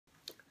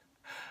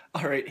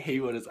Alright, hey,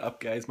 what is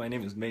up, guys? My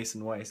name is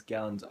Mason Weiss,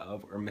 Gallons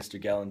of, or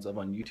Mr. Gallons of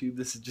on YouTube.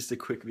 This is just a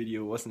quick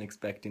video. Wasn't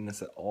expecting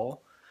this at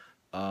all.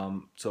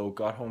 So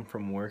got home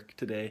from work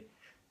today.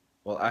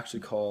 Well,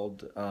 actually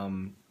called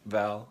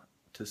Val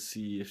to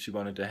see if she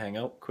wanted to hang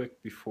out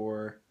quick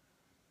before,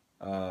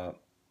 well,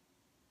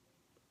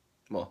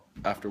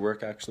 after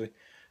work actually.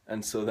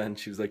 And so then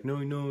she was like, no,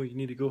 you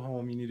need to go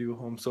home, you need to go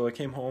home. So I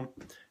came home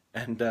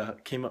and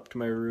came up to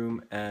my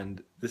room,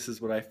 and this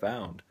is what I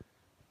found.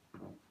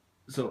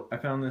 So I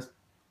found this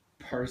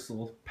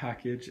parcel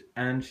package,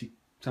 and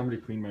somebody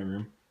cleaned my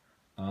room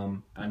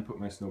and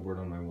put my snowboard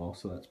on my wall,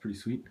 so that's pretty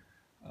sweet.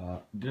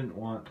 Didn't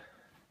want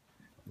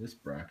this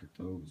bracket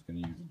though, I was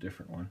going to use a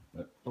different one,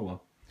 but oh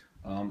well.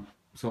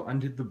 So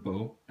undid the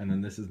bow, and then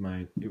this is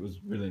it was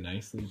really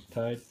nicely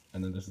tied,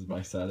 and then this is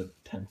my sad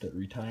attempt at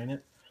retying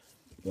it.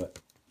 But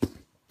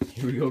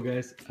here we go,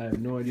 guys. I have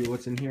no idea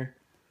what's in here.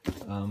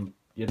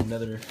 Yet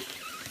another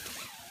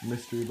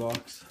mystery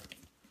box,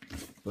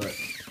 but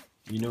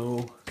you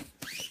know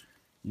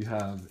you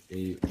have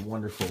a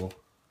wonderful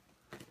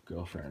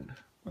girlfriend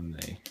when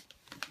they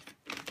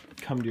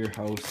come to your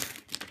house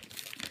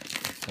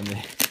and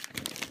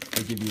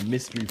they give you a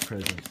mystery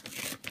present.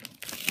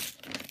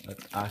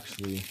 That's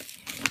actually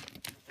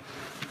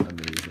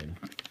amazing.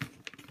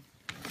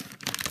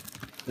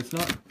 It's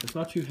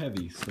not too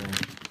heavy, so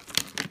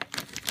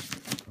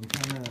I'm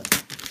kind of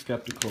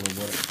skeptical of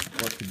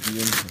what could be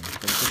in here,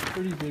 but it's a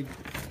pretty big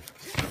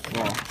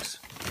box.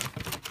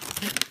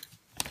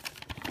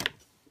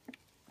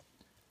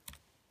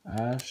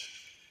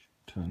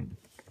 Ashton.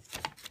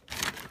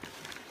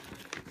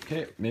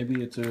 Okay,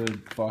 maybe it's a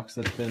box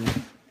that's been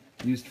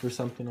used for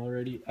something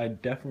already. I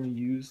definitely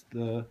used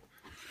the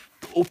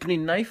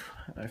opening knife.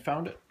 I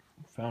found it.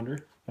 Found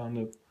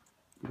the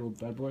little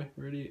bad boy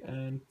ready,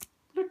 and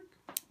click.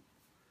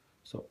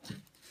 So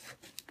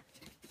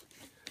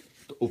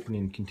the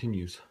opening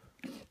continues.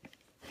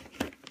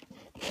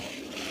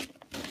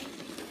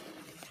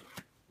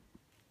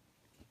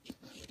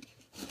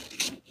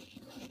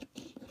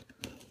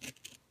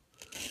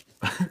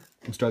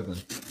 I'm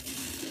struggling.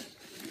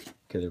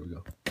 Okay, there we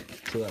go.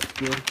 So that's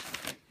good.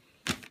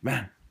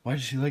 Man, why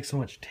does she like so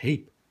much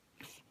tape?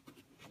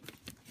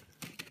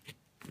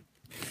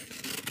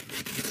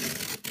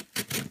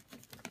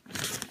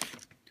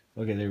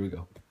 Okay, there we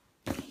go.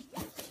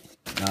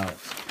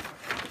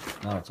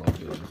 Now it's all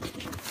good.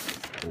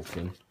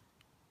 Open.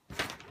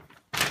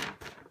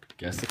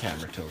 Guess the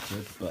camera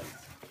tilted, but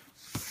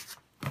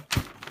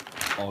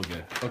all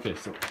good. Okay,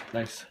 so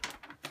nice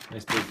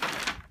big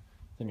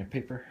thing of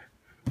paper.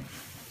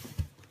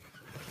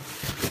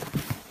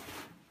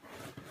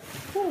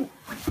 Woo.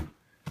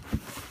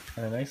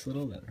 And a nice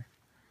little letter.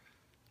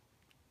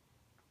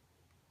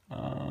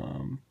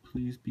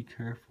 Please be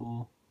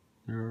careful.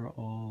 They're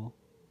all.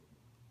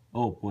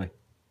 Oh boy.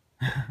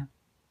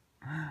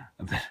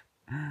 A bit.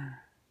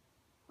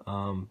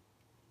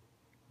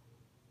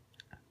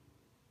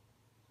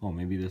 Oh,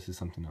 maybe this is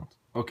something else.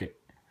 Okay.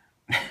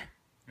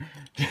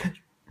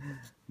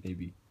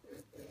 Maybe.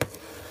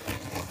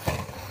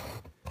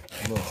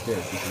 I'm a little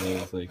scared because I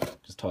was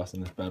like just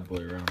tossing this bad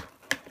boy around.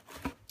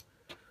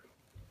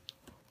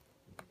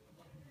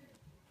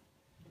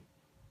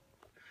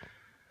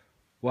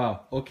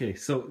 Wow, okay,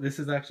 so this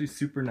is actually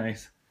super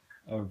nice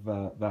of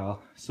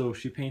Val. So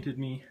she painted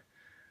me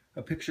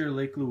a picture of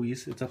Lake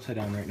Louise. It's upside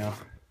down right now.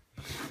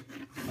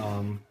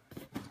 And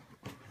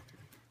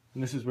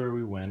this is where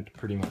we went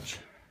pretty much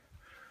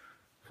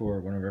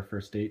for one of our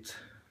first dates.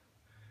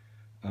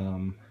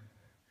 And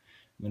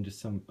then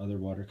just some other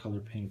watercolor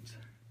paints.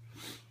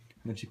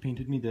 And then she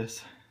painted me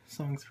this,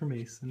 Songs for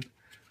Mason.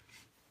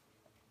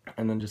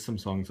 And then just some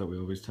songs that we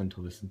always tend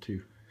to listen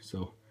to.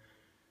 So,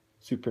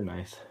 super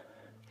nice.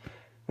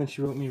 And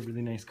she wrote me a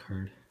really nice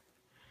card.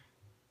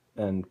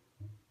 And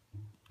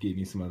gave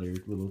me some other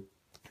little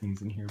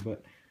things in here,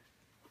 but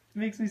it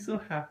makes me so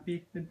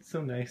happy. It's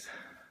so nice.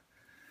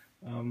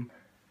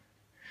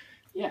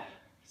 Yeah,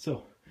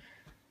 so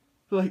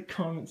like,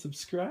 comment,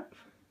 subscribe,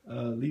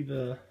 leave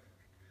a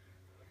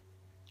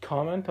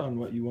comment on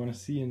what you want to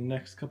see in the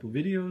next couple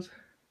videos,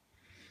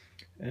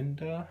 and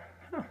have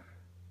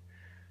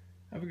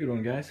a good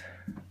one, guys.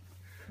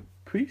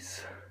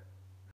 Peace.